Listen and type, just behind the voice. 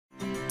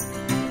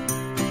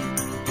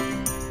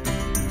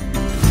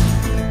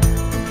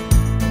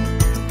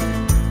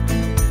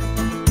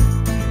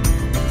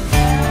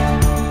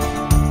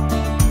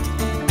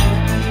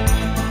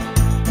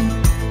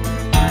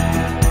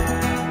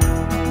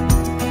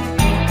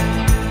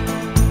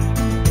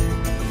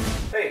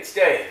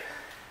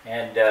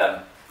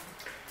And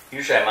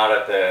usually I'm out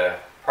at the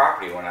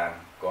property when I'm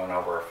going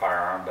over a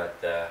firearm, but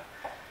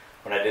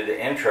when I did the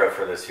intro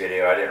for this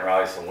video, I didn't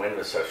realize the wind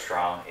was so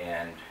strong,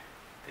 and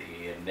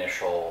the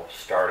initial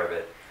start of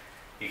it,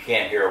 you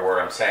can't hear a word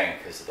I'm saying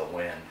because of the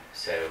wind.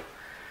 So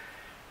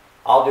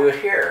I'll do it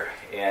here.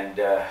 And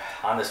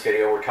on this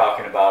video, we're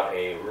talking about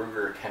a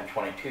Ruger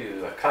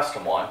 10/22, a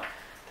custom one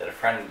that a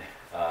friend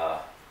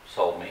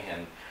sold me,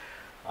 and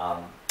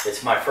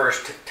it's my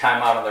first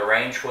time out on the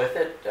range with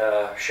it,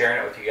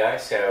 sharing it with you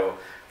guys. So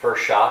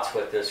first shots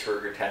with this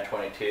Ruger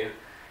 10/22,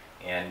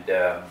 and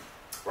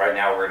right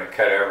now we're going to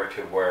cut over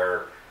to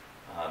where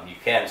you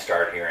can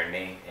start hearing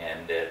me,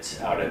 and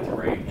it's out at the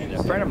range. And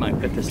a friend of mine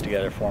put this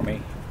together for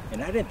me,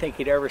 and I didn't think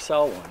he'd ever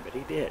sell one, but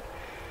he did.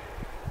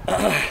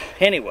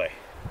 Anyway,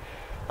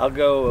 I'll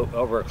go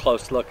over a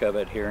close look of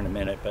it here in a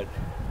minute, but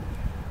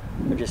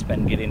I've just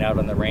been getting out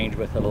on the range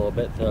with it a little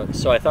bit,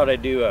 so I thought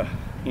I'd do a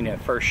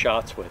first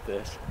shots with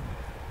this.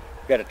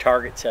 I've got a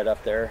target set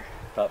up there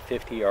about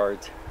 50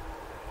 yards,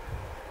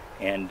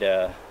 and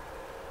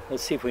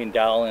let's see if we can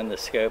dial in the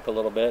scope a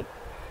little bit.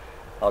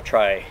 I'll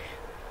try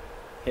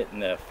hitting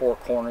the four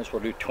corners.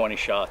 We'll do 20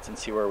 shots and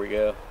see where we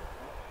go.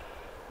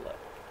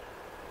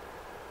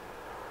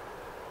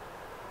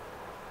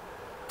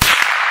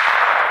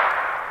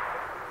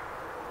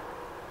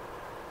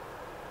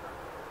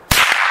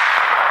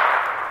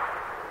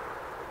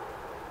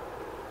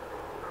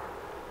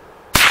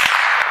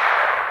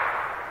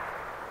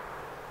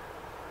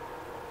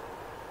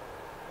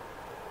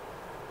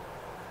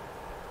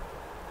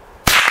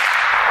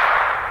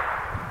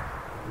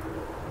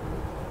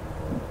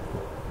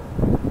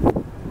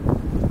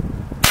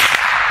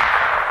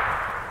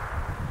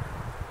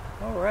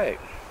 Right.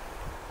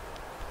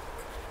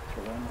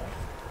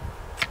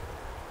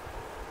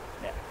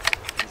 Yeah,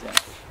 he's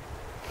empty.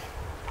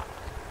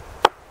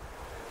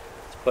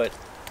 Let's put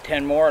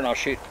 10 more, and I'll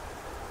shoot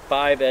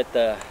 5 at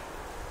the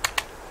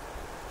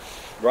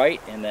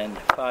right and then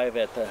 5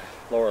 at the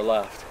lower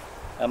left.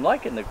 I'm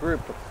liking the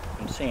group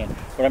I'm seeing.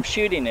 What I'm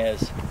shooting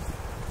is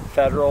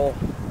federal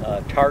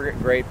target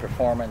grade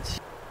performance.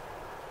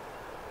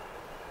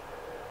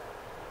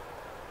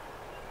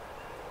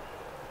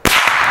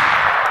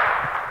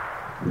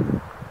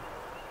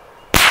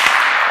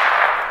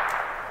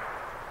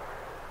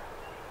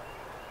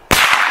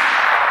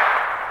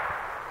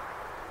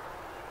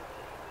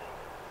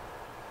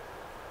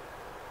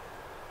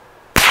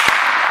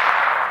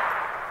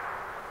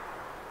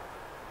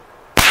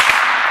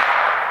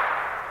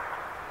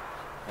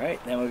 All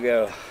right, then we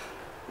go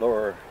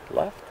lower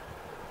left.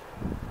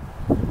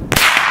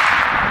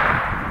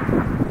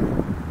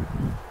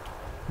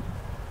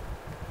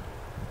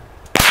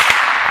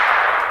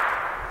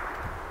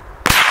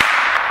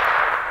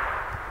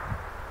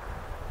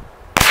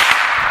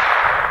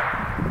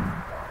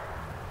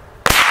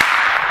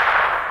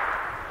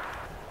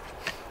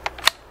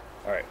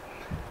 All right.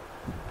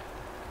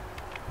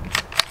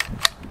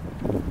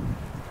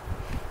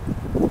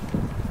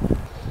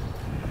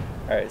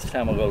 All right, this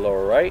time we'll go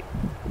lower right.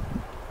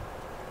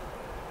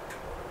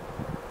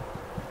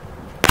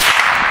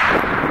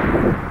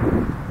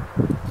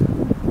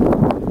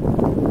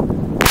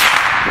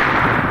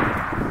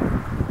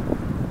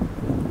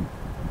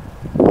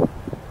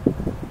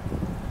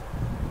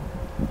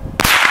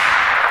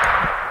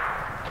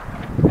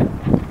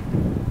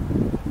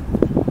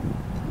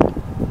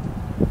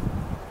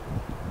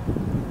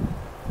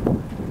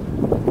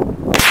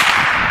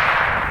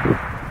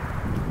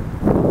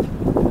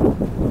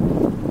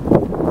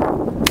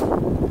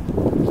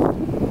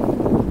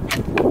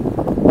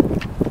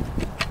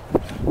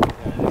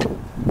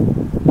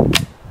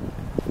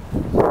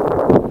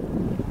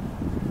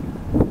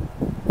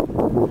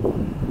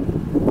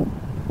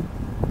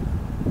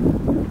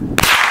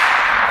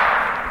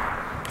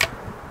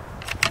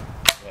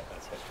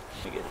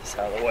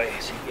 Out of the way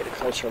so you can get a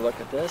closer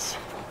look at this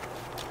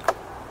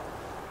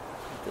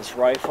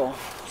rifle.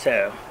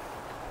 So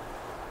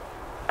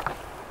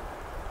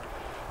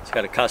it's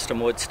got a custom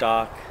wood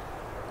stock.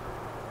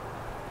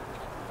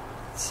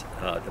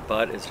 The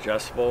butt is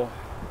adjustable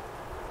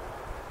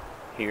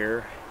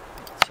here,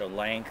 so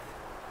length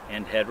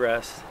and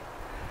headrest.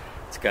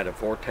 It's got a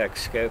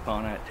vortex scope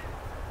on it.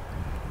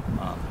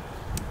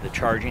 The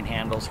charging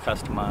handle's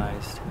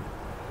customized.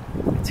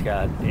 It's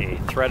got a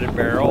threaded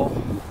barrel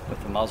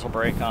with a muzzle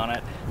brake on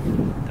it.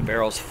 The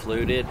barrel's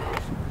fluted.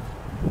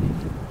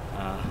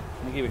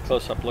 Let me give you a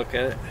close-up look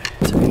at it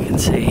so you can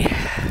see.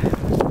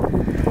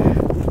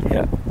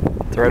 Yep,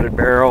 threaded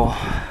barrel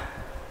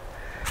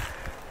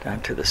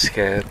down to the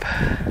scope.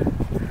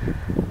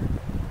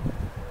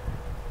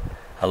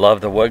 I love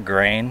the wood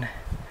grain.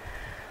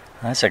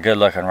 That's a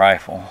good-looking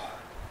rifle.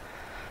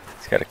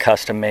 It's got a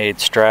custom-made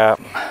strap,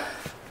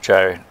 which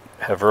I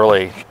have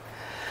really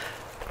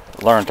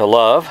learned to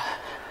love.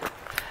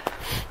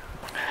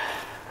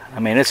 I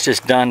mean, it's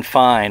just done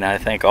fine, I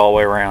think, all the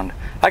way around.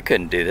 I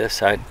couldn't do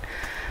this. I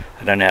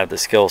don't have the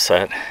skill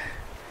set,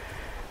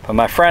 but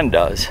my friend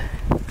does,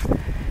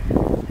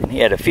 and he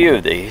had a few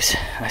of these.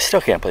 I still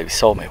can't believe he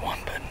sold me one,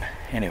 but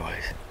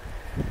anyways,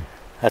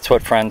 That's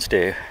what friends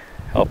do,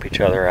 help each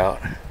other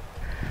out.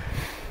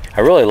 I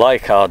really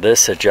like how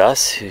this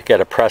adjusts. You get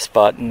a press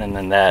button, and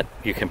then that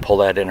you can pull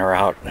that in or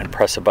out, and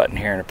press a button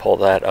here and pull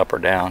that up or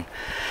down.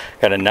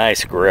 Got a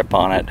nice grip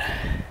on it.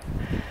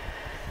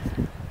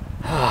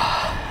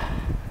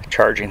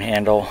 Charging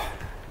handle,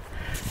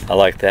 I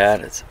like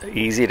that. It's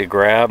easy to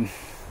grab.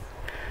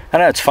 I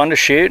know it's fun to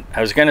shoot.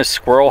 I was going to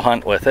squirrel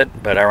hunt with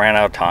it, but I ran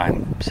out of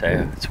time, so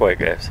that's the way it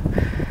goes.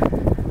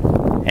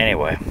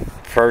 Anyway,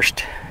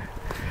 first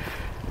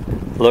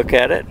look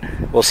at it.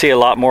 We'll see a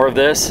lot more of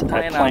this.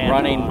 I plan on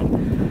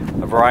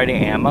running a variety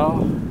of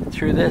ammo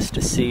through this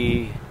to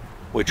see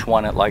which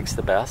one it likes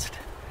the best,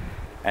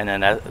 and then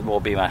that will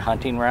be my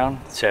hunting round.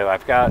 So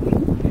I've got,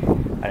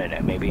 I don't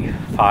know, maybe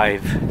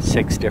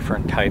 5-6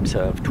 different types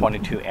of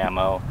 22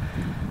 ammo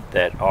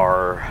that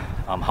are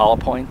hollow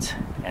points,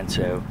 and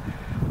so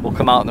we'll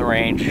come out in the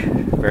range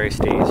various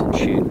days and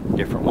shoot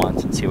different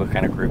ones and see what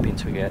kind of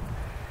groupings we get.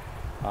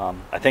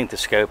 I think the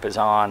scope is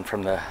on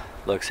from the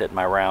looks at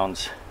my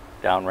rounds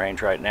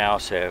downrange right now,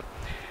 so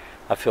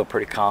I feel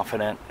pretty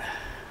confident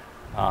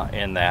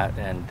in that,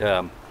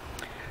 and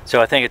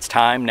so I think it's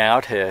time now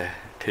to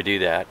do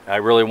that. I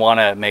really want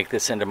to make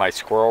this into my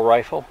squirrel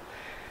rifle,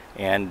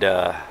 and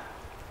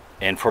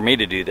for me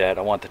to do that,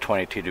 I want the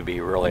 22 to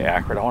be really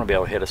accurate. I want to be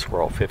able to hit a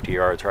squirrel 50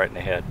 yards right in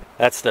the head.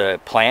 That's the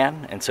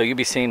plan, and so you'll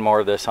be seeing more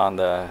of this on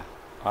the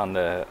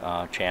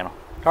channel.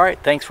 All right,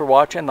 thanks for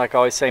watching. Like I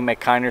always say, make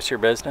kindness your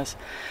business.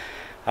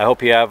 I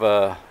hope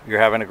you're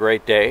having a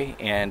great day,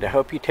 and I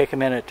hope you take a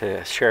minute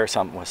to share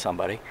something with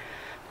somebody.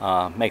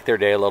 Make their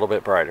day a little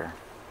bit brighter.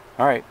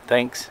 All right,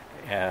 thanks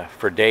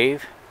for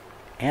Dave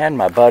and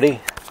my buddy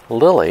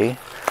Lillie,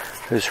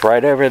 who's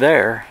right over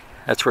there.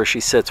 That's where she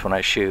sits when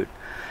I shoot.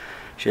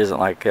 She doesn't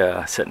like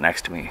sitting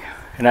next to me,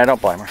 and I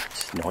don't blame her.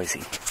 It's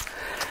noisy.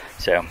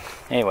 So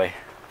anyway,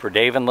 for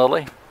Dave and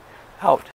Lillie, out.